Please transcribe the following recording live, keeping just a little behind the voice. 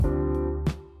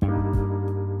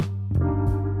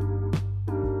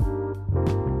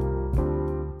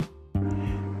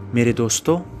मेरे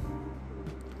दोस्तों,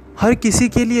 हर किसी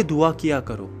के लिए दुआ किया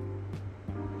करो।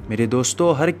 मेरे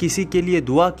दोस्तों, हर किसी के लिए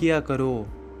दुआ किया करो।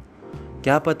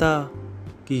 क्या पता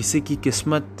कि किसी की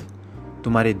किस्मत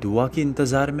तुम्हारे दुआ के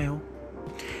इंतज़ार में हो।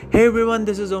 Hey everyone,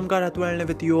 this is Omkar Hatwalne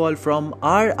with you all from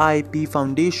RIP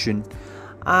Foundation,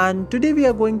 and today we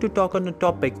are going to talk on a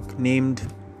topic named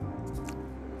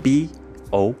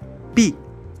P.O.P.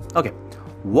 Okay,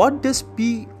 what does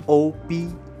P.O.P.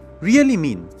 really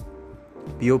mean?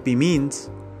 P.O.P. means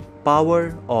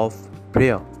power of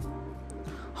prayer.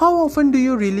 How often do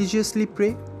you religiously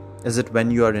pray? Is it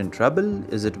when you are in trouble?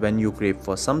 Is it when you crave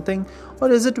for something? Or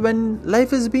is it when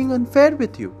life is being unfair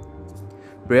with you?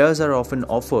 Prayers are often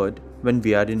offered when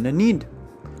we are in a need.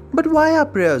 But why are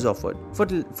prayers offered?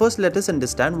 First, let us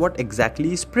understand what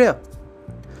exactly is prayer.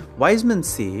 Wise men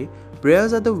say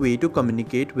prayers are the way to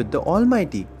communicate with the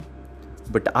Almighty.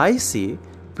 But I say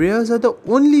prayers are the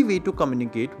only way to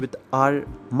communicate with our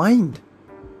mind.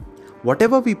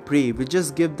 Whatever we pray, we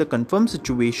just give the confirmed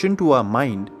situation to our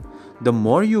mind. The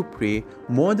more you pray,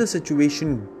 more the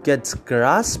situation gets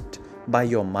grasped by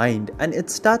your mind and it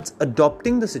starts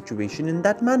adopting the situation in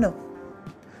that manner.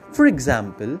 For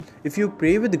example, if you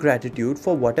pray with gratitude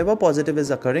for whatever positive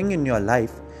is occurring in your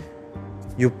life,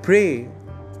 you pray,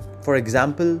 for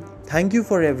example, thank you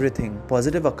for everything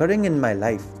positive occurring in my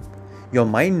life. Your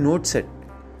mind notes it,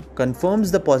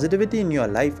 confirms the positivity in your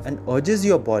life and urges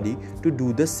your body to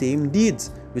do the same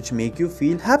deeds which make you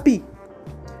feel happy.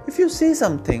 If you say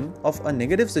something of a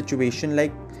negative situation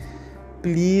like,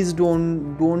 please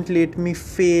don't let me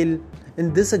fail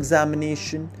in this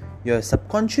examination, your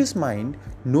subconscious mind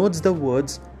notes the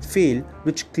words fail,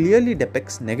 which clearly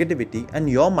depicts negativity, and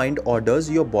your mind orders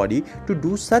your body to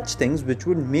do such things which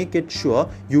would make it sure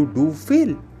you do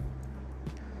fail.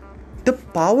 The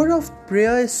power of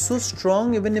prayer is so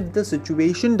strong even if the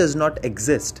situation does not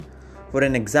exist. For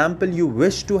an example, you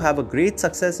wish to have a great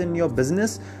success in your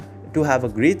business, to have a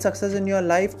great success in your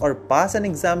life, or pass an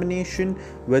examination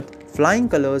with flying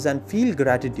colors and feel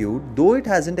gratitude, though it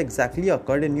hasn't exactly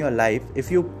occurred in your life.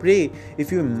 If you pray,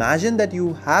 if you imagine that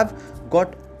you have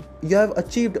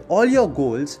achieved all your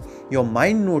goals, your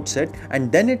mind notes it and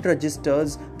then it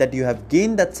registers that you have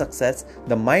gained that success.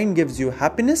 The mind gives you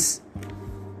happiness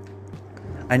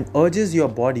and urges your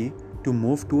body to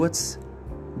move towards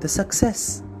the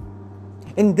success.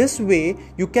 In this way,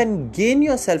 you can gain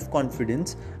your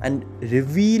self-confidence and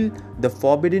reveal the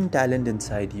forbidden talent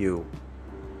inside you.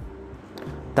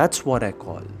 That's what I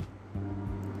call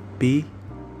P.O.P.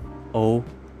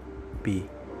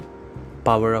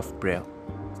 Power of prayer.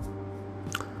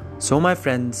 So my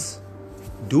friends,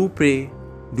 do pray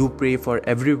for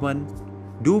everyone,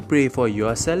 do pray for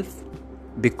yourself,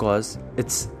 because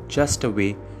it's just a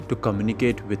way to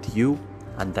communicate with you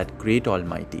and that great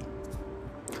Almighty.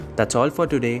 That's all for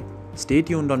today. Stay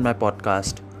tuned on my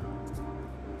podcast.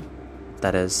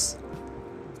 That is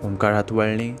Omkar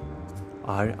Hatwalne,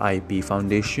 RIP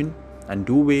Foundation. And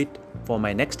do wait for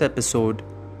my next episode.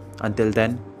 Until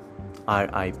then,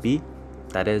 RIP.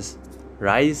 That is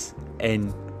Rise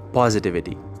in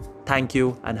Positivity. Thank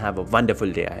you and have a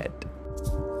wonderful day ahead.